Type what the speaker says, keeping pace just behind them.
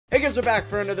guys, we're back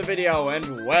for another video,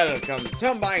 and welcome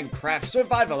to Minecraft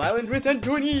Survival Island with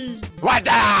Anthony. What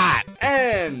that?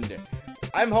 And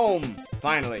I'm home,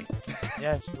 finally.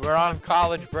 Yes, we're on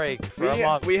college break for a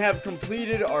month. We have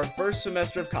completed our first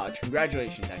semester of college.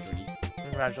 Congratulations, Anthony.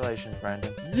 Congratulations,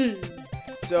 Brandon. Yeah.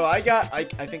 So I got, I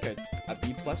think a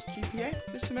B+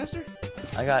 GPA this semester.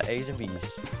 I got A's and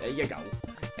B's. There you go.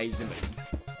 A's and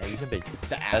B's. A's and B's.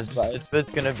 The abs.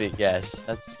 It's gonna be, yes,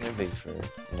 that's gonna be for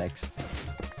the next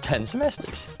 10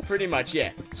 semesters. Pretty much,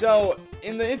 yeah. So,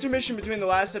 in the intermission between the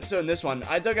last episode and this one,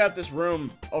 I dug out this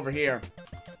room over here.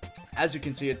 As you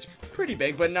can see, it's pretty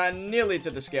big, but not nearly to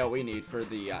the scale we need for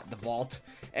the vault.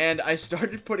 And I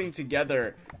started putting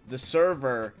together the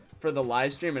server for the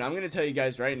live stream, and I'm going to tell you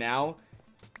guys right now,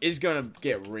 is going to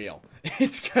get real.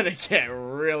 It's going to get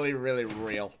really, really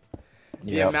real.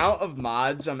 The amount of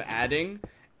mods I'm adding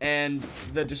and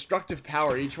the destructive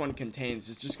power each one contains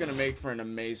is just going to make for an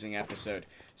amazing episode.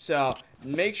 So,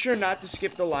 make sure not to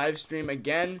skip the live stream.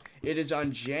 Again, it is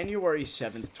on January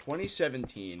 7th,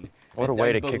 2017. What a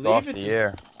way to kick off the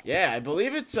year. Yeah, I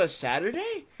believe it's a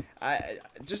Saturday.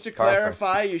 Just to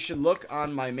clarify, you should look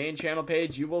on my main channel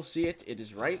page. You will see it. It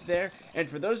is right there. And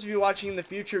for those of you watching in the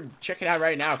future, check it out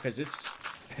right now, because it's...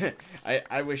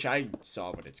 I wish I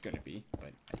saw what it's going to be,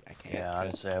 but I can't. Yeah,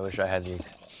 honestly, I wish I had the...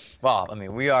 Well, I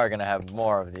mean, we are going to have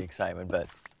more of the excitement, but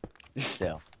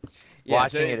still. Yeah,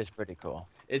 watching it is pretty cool.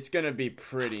 It's going to be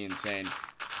pretty insane.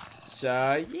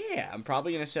 So, yeah, I'm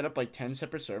probably going to set up, like, 10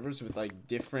 separate servers with, like,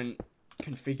 different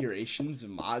configurations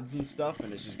of mods and stuff,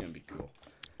 and it's just going to be cool.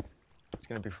 It's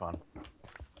going to be fun.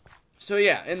 So,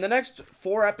 yeah, in the next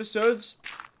 4 episodes,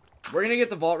 we're going to get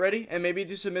the vault ready and maybe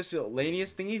do some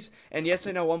miscellaneous thingies. And yes,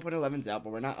 I know 1.11's out,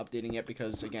 but we're not updating yet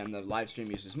because, again, the live stream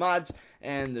uses mods,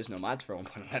 and there's no mods for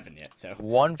 1.11 yet, so.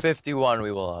 151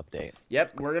 we will update.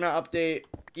 Yep, we're going to update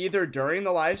either during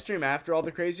the live stream after all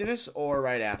the craziness or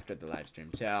right after the live stream.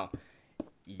 So,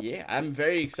 yeah, I'm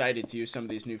very excited to use some of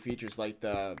these new features like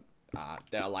the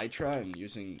elytra and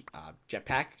using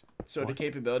jetpack sort of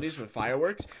capabilities with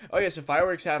fireworks. Oh yeah, so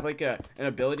fireworks have like an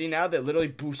ability now that literally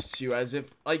boosts you as if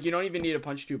like you don't even need a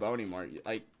punch to bow anymore.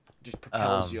 Like just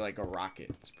propels you like a rocket.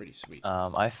 It's pretty sweet.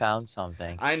 I found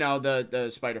something. I know the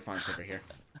spider farm's over here.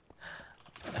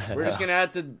 We're just gonna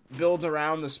have to build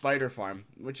around the spider farm,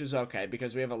 which is okay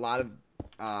because we have a lot of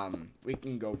we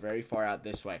can go very far out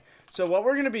this way. So what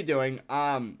we're going to be doing,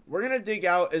 we're going to dig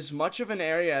out as much of an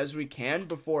area as we can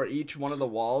before each one of the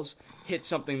walls hits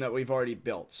something that we've already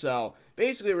built. So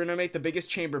basically we're going to make the biggest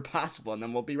chamber possible and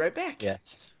then we'll be right back.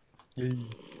 Yes.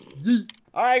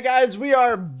 Alright guys, we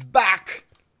are back.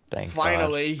 Thank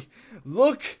Finally. God.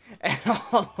 Look at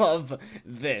all of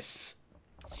this.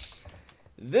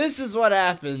 This is what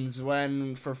happens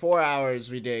when for 4 hours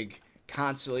we dig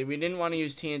constantly. We didn't want to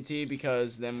use TNT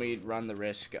because then we'd run the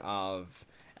risk of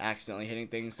accidentally hitting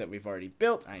things that we've already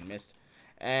built. I missed.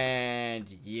 And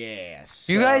yeah,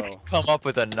 so... You guys come up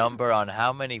with a number on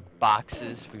how many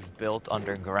boxes we've built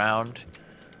underground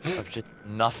of just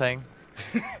nothing?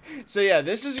 So yeah,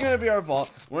 this is gonna be our vault.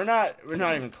 We're not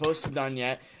even close to done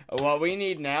yet. What we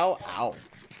need now... Ow.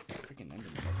 Freaking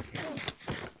Enderman over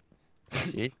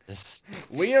here. Jesus.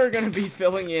 We are gonna be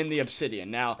filling in the obsidian.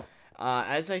 Now...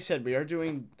 as I said, we are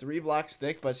doing 3 blocks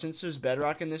thick, but since there's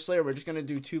bedrock in this layer, we're just going to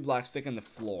do 2 blocks thick in the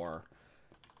floor.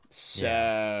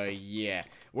 So, yeah.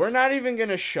 We're not even going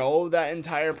to show that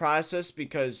entire process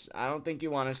because I don't think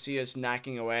you want to see us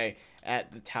knocking away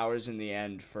at the towers in the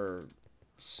end for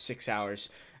 6 hours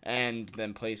and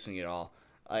then placing it all.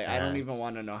 I don't even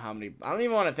want to know how many. I don't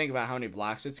even want to think about how many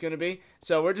blocks it's gonna be.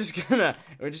 So we're just gonna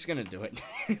do it.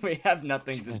 We have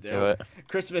nothing to do.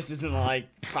 Christmas is in like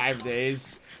 5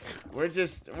 days.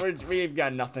 We've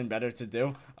got nothing better to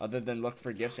do other than look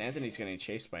for gifts. Anthony's getting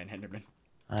chased by an Enderman.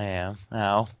 I am.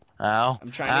 Ow. Ow. I'm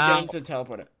trying to get him to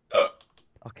teleport it.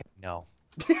 Okay. No.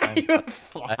 You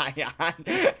fly on.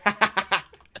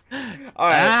 All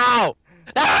right. Ow!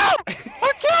 Ow!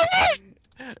 Okay.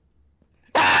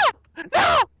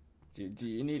 No! Do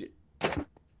you need it?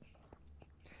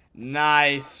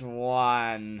 Nice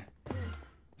one.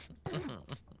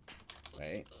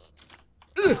 Wait.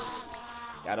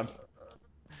 Got him.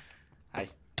 Hi.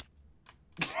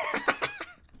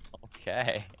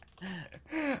 Okay.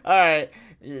 Alright.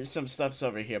 Some stuff's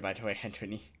over here, by the way,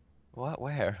 Anthony. What?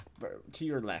 Where? To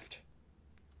your left.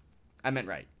 I meant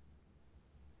right.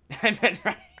 I meant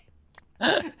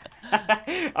right.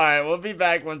 Alright, we'll be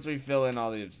back once we fill in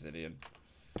all the obsidian.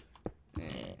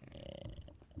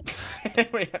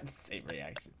 We have the same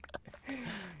reaction.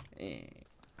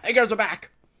 Hey guys, we're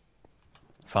back!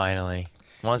 Finally.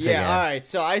 Once again. Yeah, alright,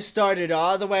 so I started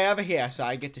all the way over here, so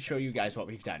I get to show you guys what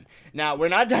we've done. Now, we're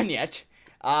not done yet.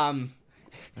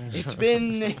 It's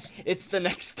the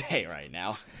next day right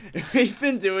now. We've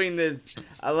been doing this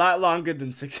a lot longer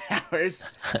than 6 hours.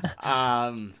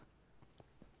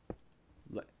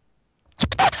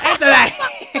 Answer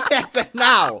that! Answer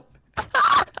now!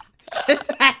 Get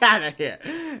that out of here.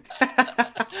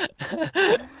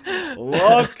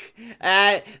 Look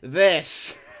at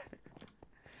this.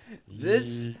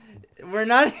 We're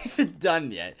not even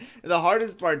done yet. The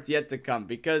hardest part's yet to come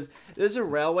because there's a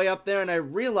railway up there, and I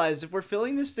realized if we're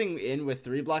filling this thing in with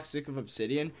 3 blocks thick of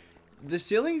obsidian, the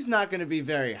ceiling's not going to be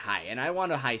very high, and I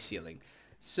want a high ceiling.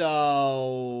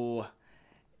 So,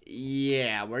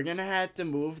 yeah, we're going to have to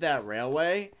move that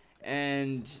railway,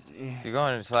 and... You're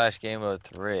going to / game mode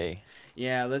 3.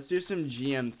 Yeah, let's do some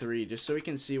GM3 just so we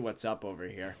can see what's up over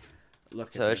here. Look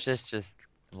at this. So it's just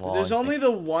long. There's only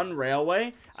the one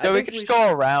railway. So we can just go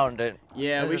around it.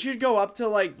 Yeah, we should go up to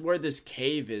like where this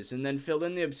cave is and then fill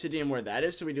in the obsidian where that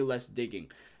is so we do less digging.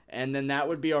 And then that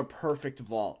would be our perfect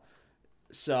vault.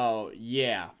 So,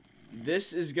 yeah.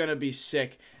 This is going to be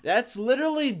sick. That's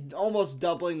literally almost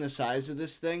doubling the size of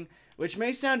this thing, which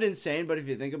may sound insane, but if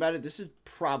you think about it, this is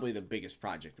probably the biggest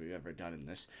project we've ever done in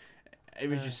this. It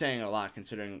was just saying a lot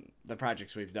considering the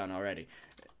projects we've done already.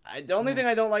 The only thing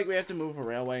I don't like, we have to move a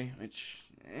railway, which...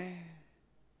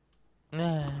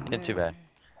 Not too bad.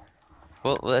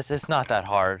 Well, it's not that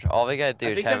hard. All we gotta do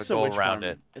is have it go around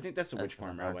it. I think that's the witch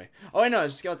farm railway. Oh, wait, no,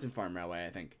 it's a skeleton farm railway, I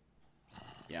think.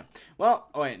 Yeah. Well,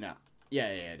 oh, wait, no. Yeah,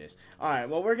 it is. Alright,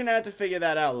 well, we're gonna have to figure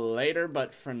that out later,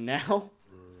 but for now,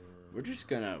 we're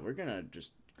gonna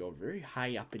just go very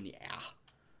high up in the air.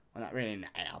 Well, not really in the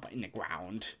air, but in the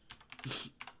ground.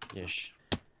 Yes.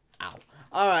 Ow.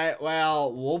 Alright,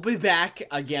 well, we'll be back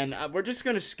again. We're just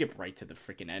gonna skip right to the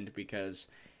freaking end because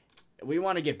we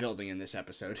want to get building in this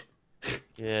episode.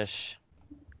 Yes.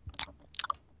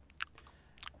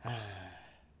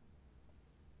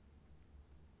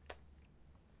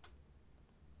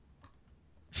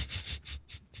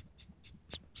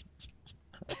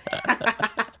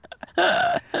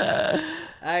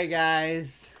 Hi,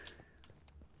 guys.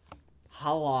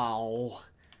 Hello.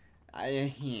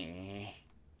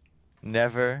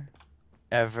 Never,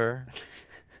 ever,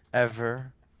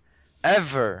 ever,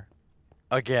 ever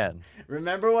again.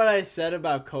 Remember what I said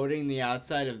about coating the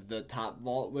outside of the top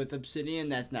vault with obsidian?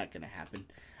 That's not gonna happen.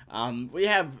 We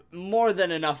have more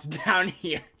than enough down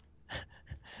here.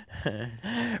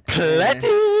 Plenty.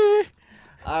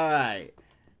 All right.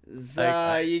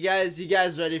 So you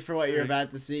guys ready for what you're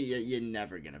about to see? You're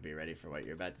never gonna be ready for what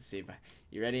you're about to see. But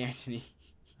you ready, Anthony?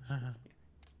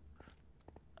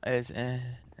 Here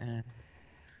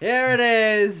it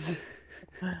is.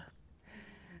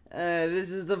 This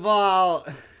is the vault.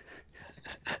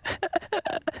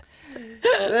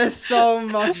 There's so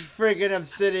much freaking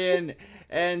obsidian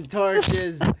and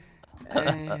torches. So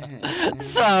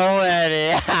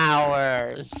many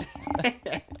hours.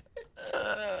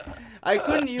 I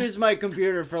couldn't use my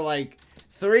computer for like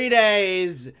 3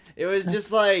 days. It was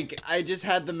just like I just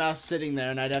had the mouse sitting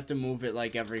there and I'd have to move it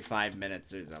like every 5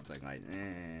 minutes or something like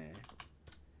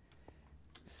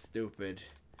stupid.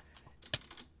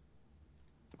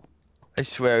 I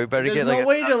swear, we better There's get like no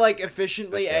way to like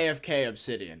efficiently AFK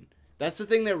obsidian. That's the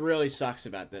thing that really sucks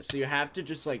about this. So you have to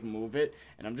just like move it,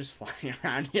 and I'm just flying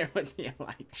around here with the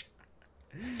elytra.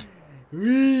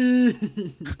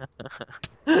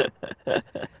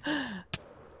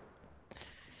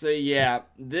 So yeah,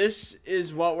 this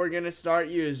is what we're gonna start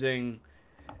using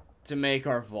to make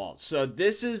our vault. So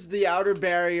this is the outer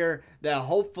barrier that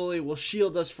hopefully will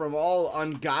shield us from all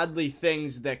ungodly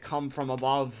things that come from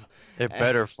above. It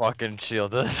better fucking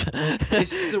shield us.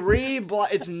 It's 3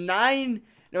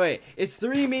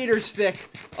 meters thick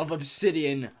of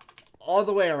obsidian all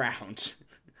the way around.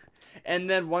 And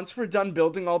then once we're done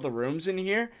building all the rooms in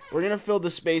here, we're gonna fill the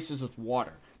spaces with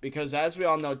water. Because as we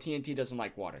all know, TNT doesn't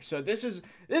like water. So this is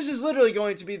literally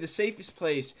going to be the safest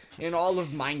place in all of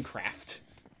Minecraft.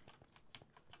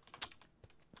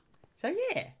 So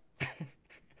yeah.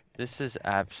 This is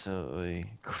absolutely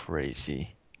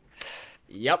crazy.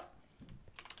 Yep.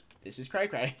 This is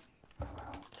cray-cray.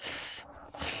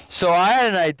 So I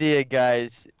had an idea,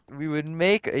 guys. We would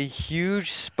make a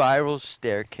huge spiral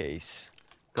staircase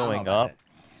going up,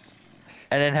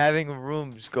 and then having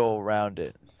rooms go around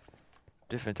it.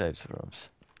 Different types of rooms.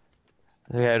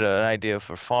 We had an idea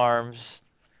for farms.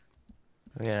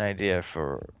 We had an idea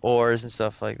for ores and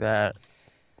stuff like that.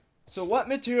 So what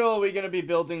material are we going to be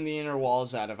building the inner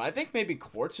walls out of? I think maybe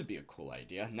quartz would be a cool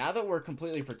idea. Now that we're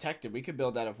completely protected, we could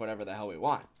build out of whatever the hell we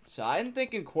want. So I'm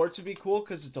thinking quartz would be cool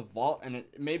because it's a vault, and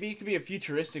maybe it could be a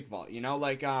futuristic vault. You know,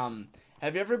 like,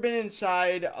 have you ever been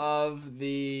inside of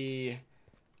the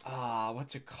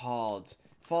what's it called?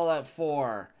 Fallout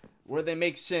 4, where they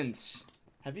make synths.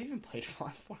 Have you even played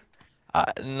Fallout 4?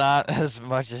 Not as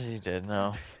much as you did,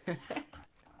 no.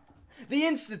 The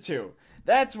Institute.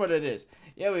 That's what it is.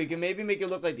 Yeah, we can maybe make it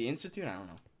look like the Institute. I don't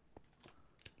know.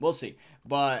 We'll see.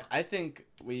 But I think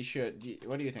we should.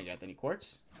 What do you think, Anthony?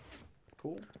 Quartz?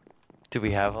 Cool. Do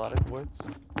we have a lot of quartz?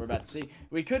 We're about to see.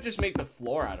 We could just make the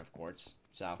floor out of quartz.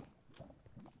 So.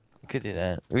 We could do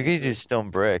that. We could do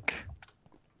stone brick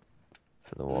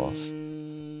for the walls.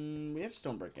 We have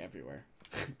stone brick everywhere.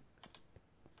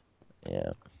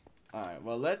 Yeah. All right.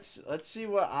 Well, let's see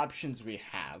what options we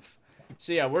have.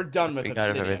 So yeah, we're done with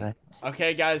obsidian.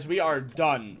 Okay, guys, we are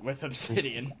done with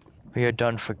obsidian. We are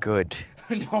done for good.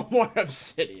 No more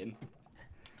obsidian.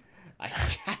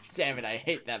 God damn it! I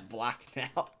hate that block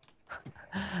now.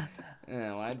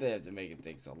 Why'd they have to make it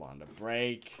take so long to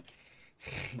break?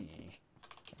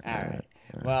 All right.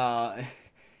 Well.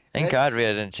 Thank God we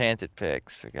had enchanted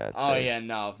picks. For God's sakes. Oh yeah,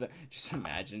 no. Just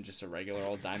imagine just a regular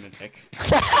old diamond pick.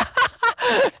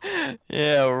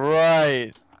 Yeah,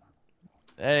 right.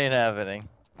 That ain't happening.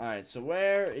 All right. So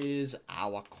where is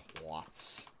our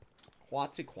quartz?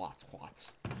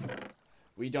 Quartz.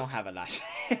 We don't have a lot.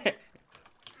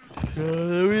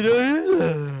 We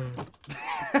don't.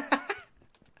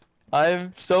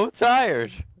 I'm so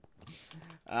tired.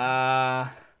 Well,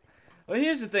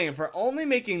 here's the thing. If we're only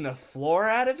making the floor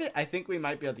out of it, I think we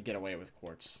might be able to get away with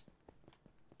quartz.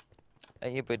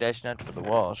 Yeah, but that's not for the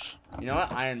walls. You know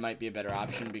what? Iron might be a better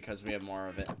option because we have more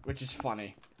of it, which is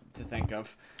funny to think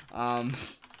of.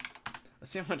 Let's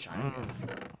see how much iron we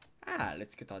have.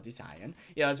 Let's get all this iron.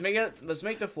 Yeah, let's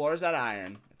make the floors out of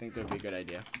iron. I think that would be a good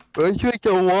idea. Let's make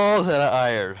the walls out of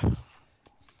iron.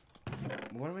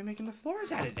 What are we making the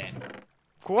floors out of then?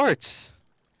 Quartz.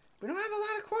 We don't have a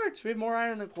lot of quartz. We have more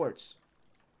iron than quartz.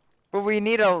 But we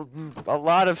need a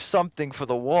lot of something for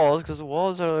the walls, because the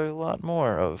walls are a lot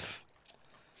more of.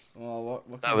 Well,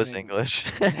 what that was English.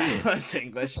 That was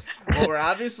English. Well, we're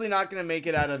obviously not going to make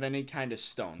it out of any kind of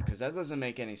stone, because that doesn't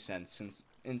make any sense, since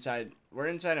we're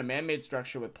inside a man-made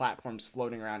structure with platforms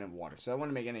floating around in water, so that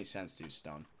wouldn't make any sense to use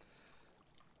stone.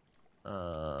 Did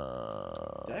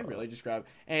I really just grab...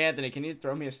 Hey, Anthony, can you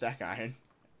throw me a stack of iron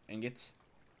ingots?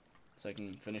 So I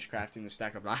can finish crafting the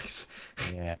stack of blocks?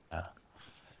 Yeah.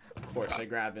 Of course, I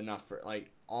grabbed enough for, like,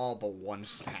 all but one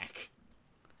stack.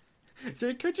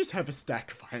 They could just have a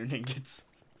stack of iron ingots.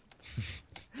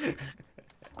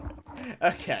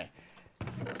 Okay.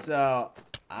 So,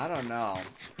 I don't know.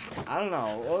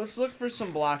 Well, let's look for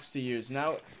some blocks to use.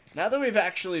 Now that we've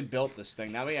actually built this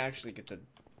thing, now we actually get to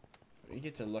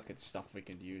look at stuff we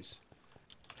could use.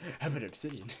 How about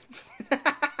obsidian?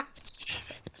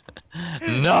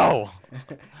 No!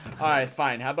 Alright,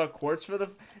 fine. How about quartz for the...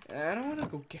 I don't want to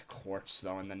go get quartz,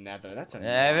 though, in the nether. That's annoying.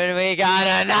 Haven't we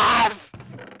got enough?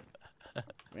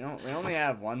 We only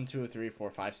have 1, 2, 3, 4,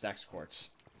 5 stacks of quartz.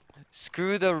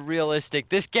 Screw the realistic.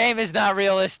 This game is not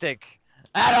realistic.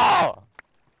 At all!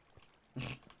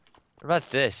 What about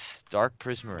this? Dark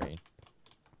prismarine.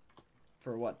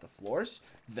 For what? The floors?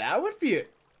 That would be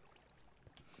it.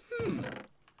 Genius.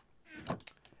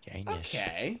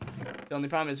 Okay. The only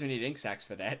problem is we need ink sacks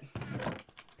for that.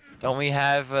 Don't we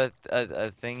have a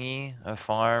thingy, a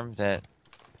farm that...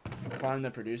 A farm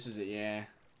that produces it, yeah.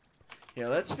 Yeah,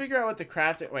 let's figure out what the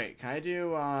craft... Wait, can I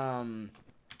do, item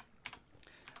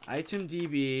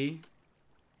DB,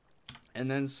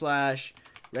 and then slash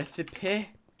recipe? I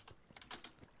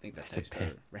think that's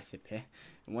recipe. Recipe.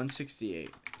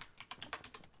 168.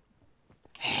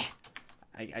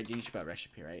 I didn't spell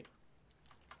recipe, right?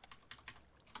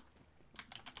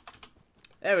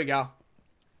 There we go.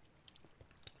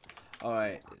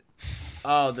 Alright.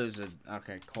 Oh, there's a...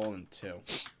 Okay, colon 2.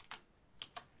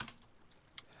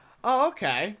 Oh,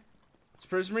 okay. It's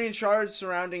prismarine shards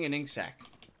surrounding an ink sac.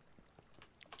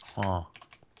 Huh.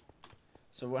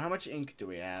 So how much ink do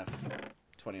we have?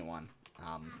 21.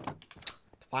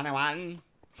 21.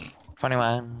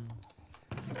 21.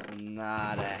 It's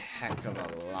not a heck of a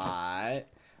lot.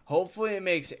 Hopefully it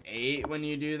makes 8 when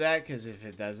you do that, because if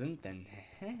it doesn't, then...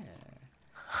 Do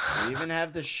we even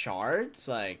have the shards?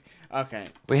 Like, okay.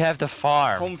 We have the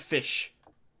farm. Home fish.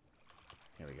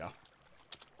 Here we go.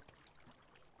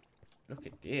 Look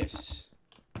at this.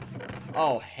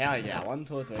 Oh, hell yeah. 1,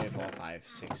 2, 3, 4, 5,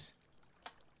 6.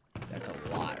 That's a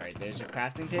lot right there. Is there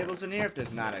crafting tables in here? If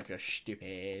there's not, I feel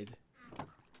stupid.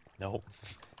 Nope.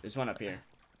 There's one up here.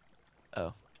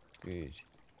 Oh, good.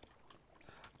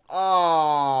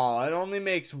 Oh, it only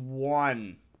makes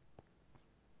 1.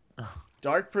 Oh.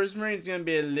 Dark prismarine is going to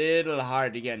be a little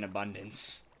hard to get in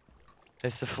abundance.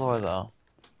 It's the floor, though.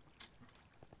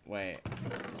 Wait,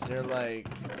 is there like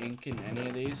ink in any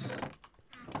of these?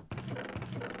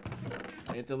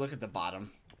 I have to look at the bottom.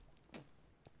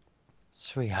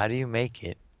 Sweet, how do you make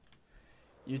it?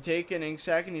 You take an ink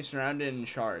sac and you surround it in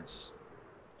shards.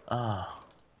 Oh.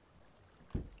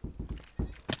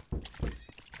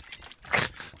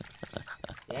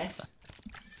 Yes?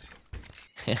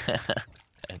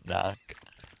 Knock.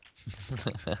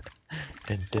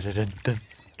 Dun, dun, dun, dun, dun,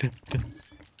 dun, dun.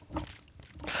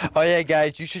 Oh yeah,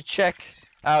 guys, you should check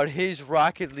out his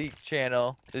Rocket League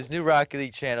channel. His new Rocket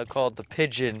League channel called The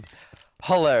Pigeon.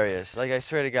 Hilarious. Like, I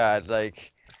swear to God,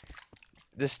 like,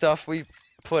 the stuff we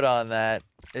put on that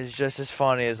is just as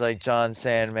funny as, like, John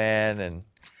Sandman and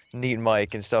Neat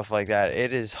Mike and stuff like that.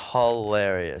 It is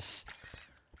hilarious.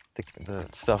 The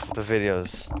stuff, the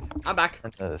videos. I'm back.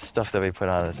 And the stuff that we put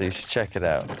on it, so you should check it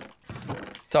out.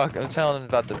 I'm telling them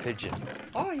about the pigeon.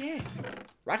 Oh yeah.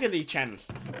 Rocket League channel.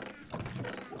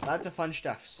 Lots of fun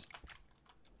stuffs.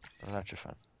 Lots of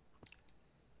fun.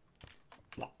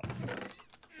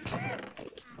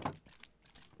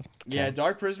 Yeah,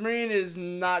 Dark Prismarine is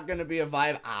not gonna be a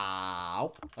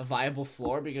viable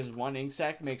floor because one ink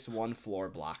sac makes one floor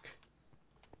block.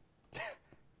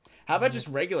 How about just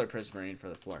regular Prismarine for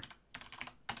the floor?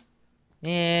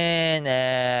 Yeah,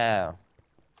 no.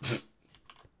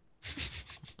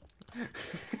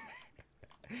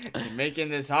 You're making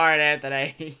this hard,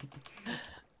 Anthony.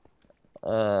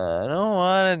 I don't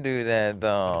want to do that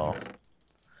though.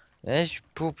 That's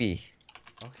poopy.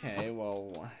 Okay,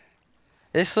 well,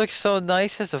 This looks so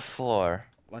nice as a floor.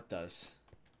 what does?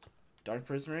 Dark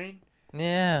Prismarine?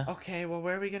 Yeah. Okay, well,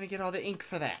 where are we gonna get all the ink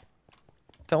for that?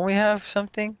 Don't we have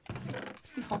something?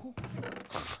 No.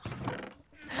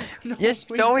 No, Yes,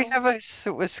 don't we have a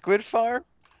squid farm?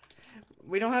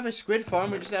 We don't have a squid farm,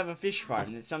 we just have a fish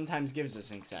farm that sometimes gives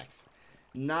us ink sacs.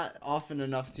 Not often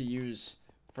enough to use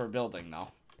for building, though.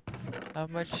 How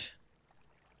much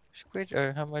squid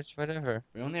or how much whatever?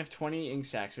 We only have 20 ink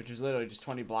sacs, which is literally just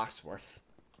 20 blocks worth.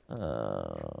 We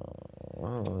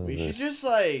should just,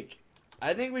 like...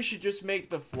 I think we should just make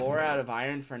the floor out of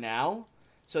iron for now,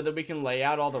 so that we can lay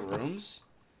out all the rooms.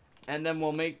 And then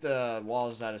we'll make the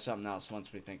walls out of something else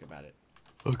once we think about it.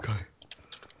 Okay.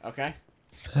 Okay?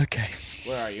 Okay.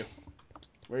 Where are you?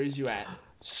 Where is you at?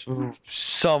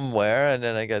 Somewhere, and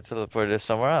then I got teleported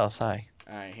somewhere else. Hi.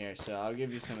 Alright, here. So I'll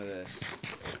give you some of this.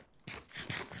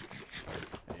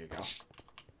 There you go.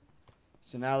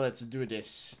 So now let's do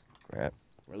this. Crap.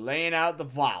 We're laying out the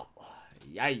vault.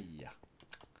 Yay.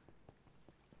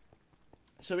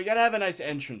 So we gotta have a nice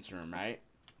entrance room, right?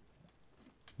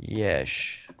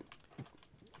 Yes.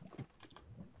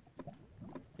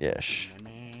 Yes.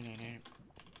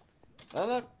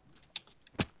 I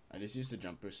just used the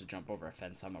jump boost to jump over a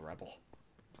fence. I'm a rebel.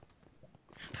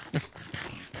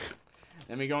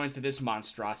 Then we go into this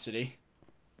monstrosity.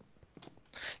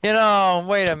 You know,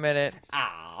 wait a minute.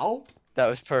 Ow. That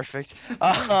was perfect.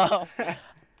 I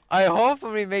hope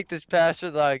when we make this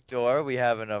password lock door, we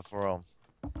have enough room.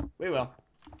 We will.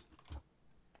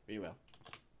 We will.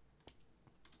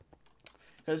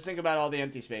 Because think about all the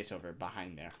empty space over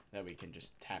behind there that we can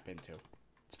just tap into.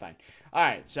 It's fine.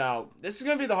 Alright, so this is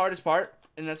going to be the hardest part,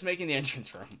 and that's making the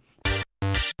entrance room.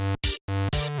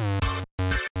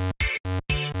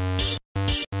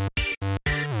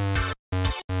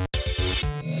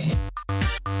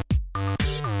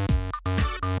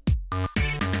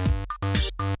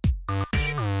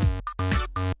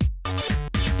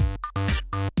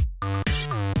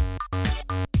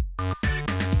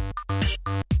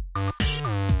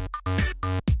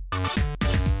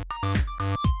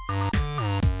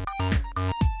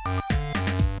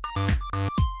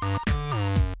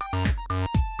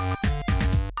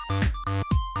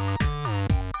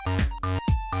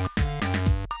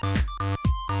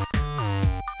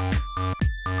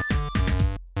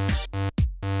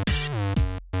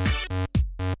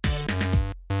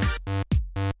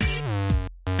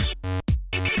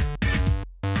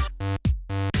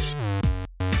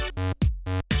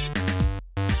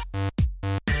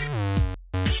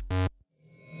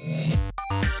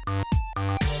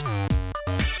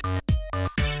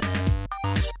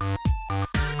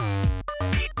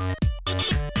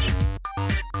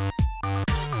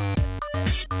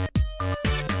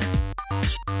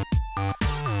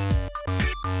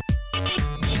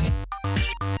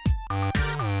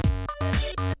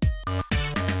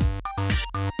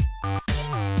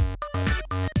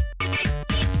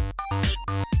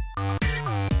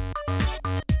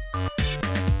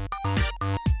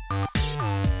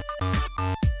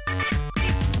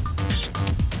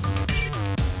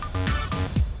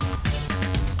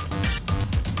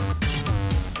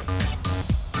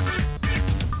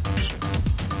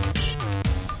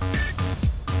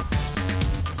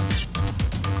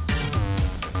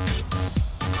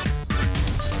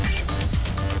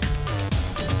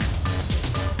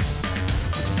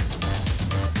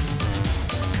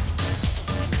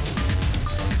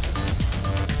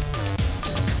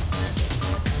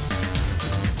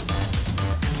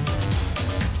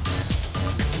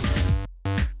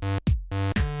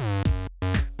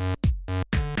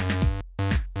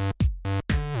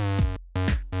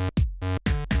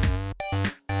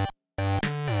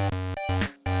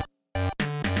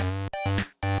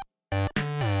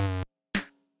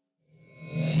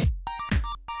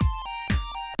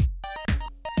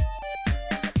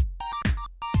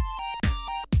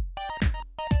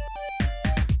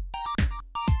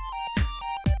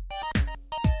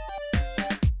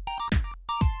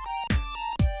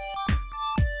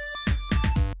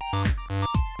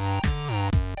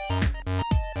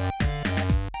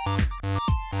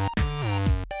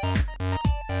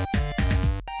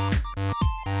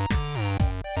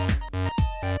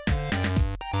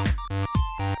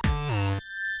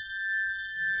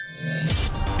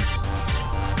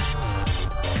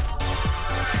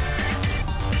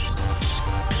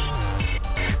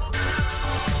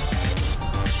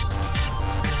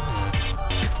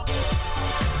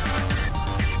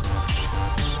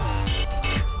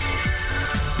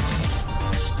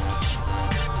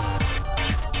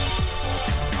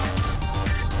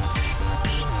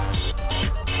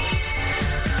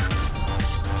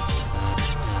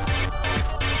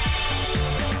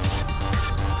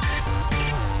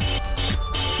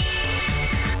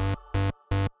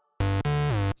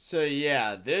 So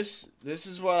yeah, this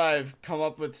is what I've come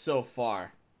up with so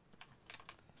far.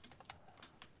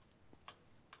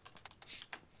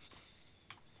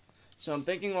 So I'm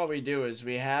thinking what we do is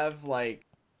we have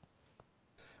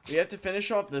to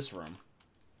finish off this room.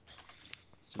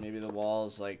 So maybe the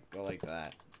walls go like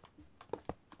that.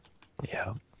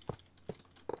 Yeah.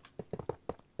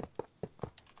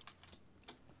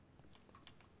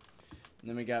 And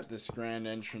then we got this grand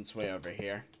entranceway over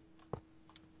here.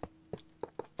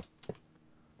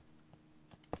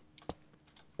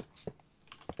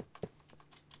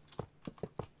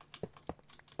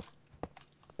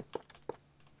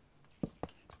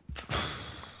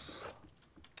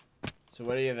 So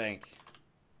what do you think?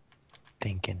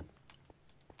 Thinking.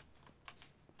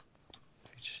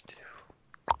 We just do.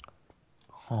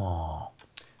 Oh.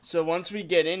 So once we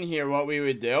get in here, what we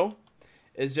would do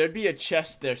is there'd be a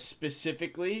chest there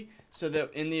specifically so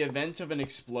that in the event of an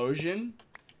explosion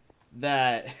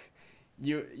that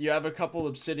you have a couple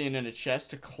obsidian in a chest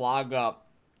to clog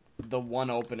up the one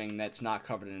opening that's not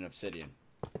covered in obsidian.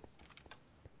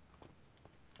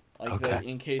 Like Okay.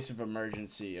 in case of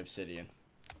emergency obsidian.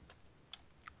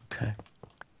 Okay.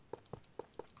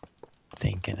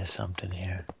 Thinking of something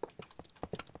here.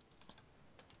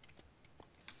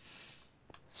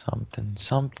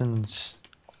 Something's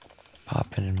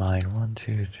popping in mind. 1,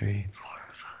 2, 3, 4,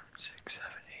 5, 6,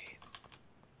 7,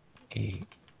 8. 8.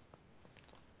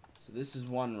 So this is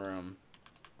one room.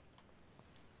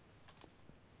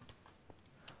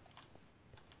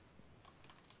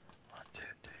 One, two,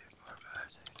 three, four,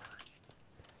 five, six, seven,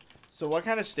 8. So what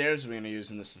kind of stairs are we going to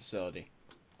use in this facility?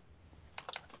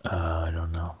 I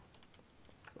don't know.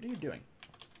 What are you doing?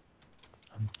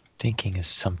 I'm thinking of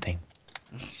something.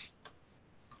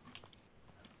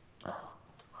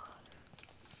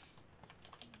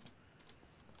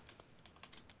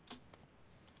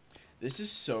 This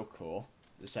is so cool.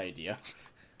 This idea.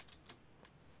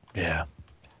 Yeah.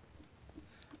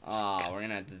 Oh, we're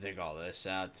gonna have to dig all this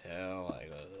out too.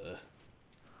 Ugh.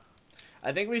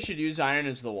 I think we should use iron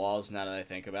as the walls now that I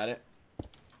think about it.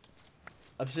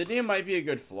 Obsidian might be a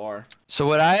good floor. So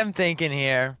what I am thinking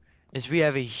here is we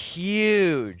have a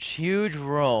huge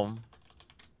room.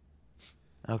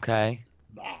 Okay.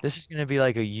 This is gonna be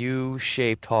like a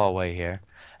U-shaped hallway here.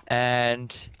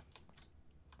 And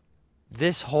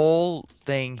this whole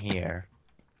thing here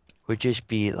would just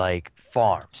be like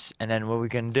farms. And then what we're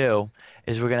gonna do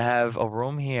is we're gonna have a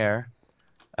room here,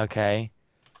 okay,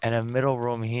 and a middle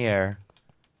room here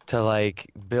to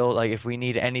build, if we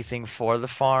need anything for the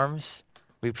farms,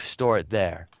 we store it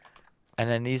there. And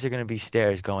then these are gonna be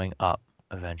stairs going up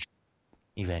eventually.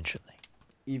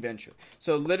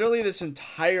 So literally this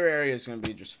entire area is gonna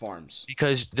be just farms.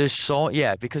 Because there's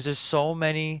so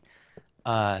many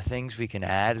things we can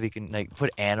add. We can put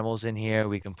animals in here,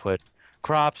 we can put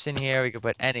crops in here, we can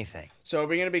put anything. So are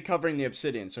we gonna be covering the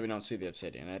obsidian so we don't see the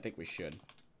obsidian? I think we should.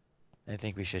 I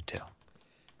think we should too.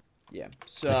 Yeah.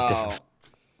 So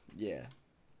yeah.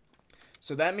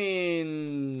 So that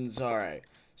means alright.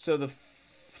 So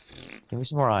Give me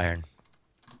some more iron.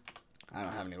 I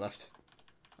don't have any left.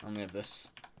 I only have this.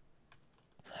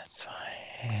 That's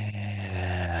fine.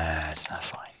 That's not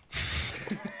fine.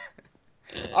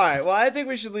 Alright, well I think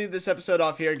we should leave this episode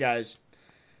off here, guys.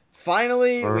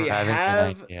 Finally, we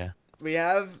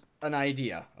have an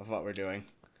idea of what we're doing.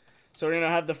 So we're gonna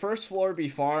have the first floor be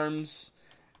farms,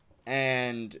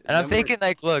 and I'm thinking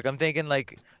I'm thinking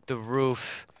the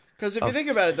roof. Because if you think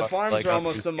about it, the farms are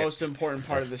almost the most important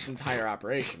part of this entire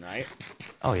operation, right?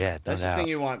 Oh yeah, that's the thing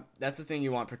you want. That's the thing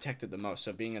you want protected the most.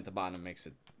 So being at the bottom makes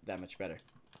it that much better.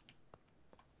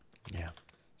 Yeah.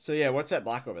 So yeah, what's that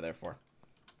block over there for?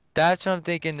 That's what I'm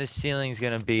thinking. The ceiling's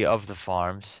gonna be of the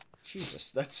farms.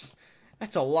 Jesus, that's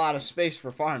a lot of space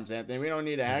for farms, Anthony. We don't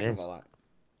need a heck of a lot.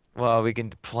 Well, we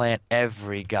can plant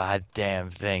every goddamn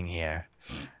thing here.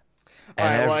 All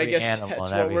right, well, I every guess animal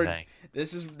and everything.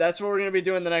 That's what we're gonna be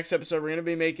doing the next episode. We're gonna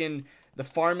be making the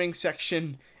farming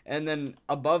section, and then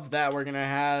above that we're gonna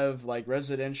have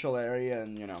residential area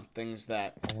and things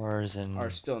that are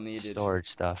still needed. Storage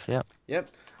stuff. Yep. Yep.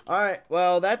 All right.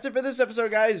 Well, that's it for this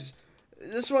episode, guys.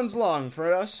 This one's long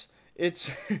for us.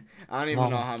 It's I don't even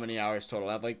know how many hours total.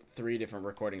 I have 3 different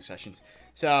recording sessions.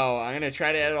 So I'm gonna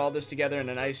try to edit all this together in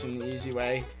a nice and easy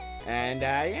way. And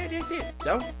yeah, that's it.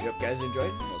 So, hope you guys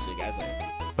enjoyed. We'll see you guys later.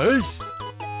 Peace.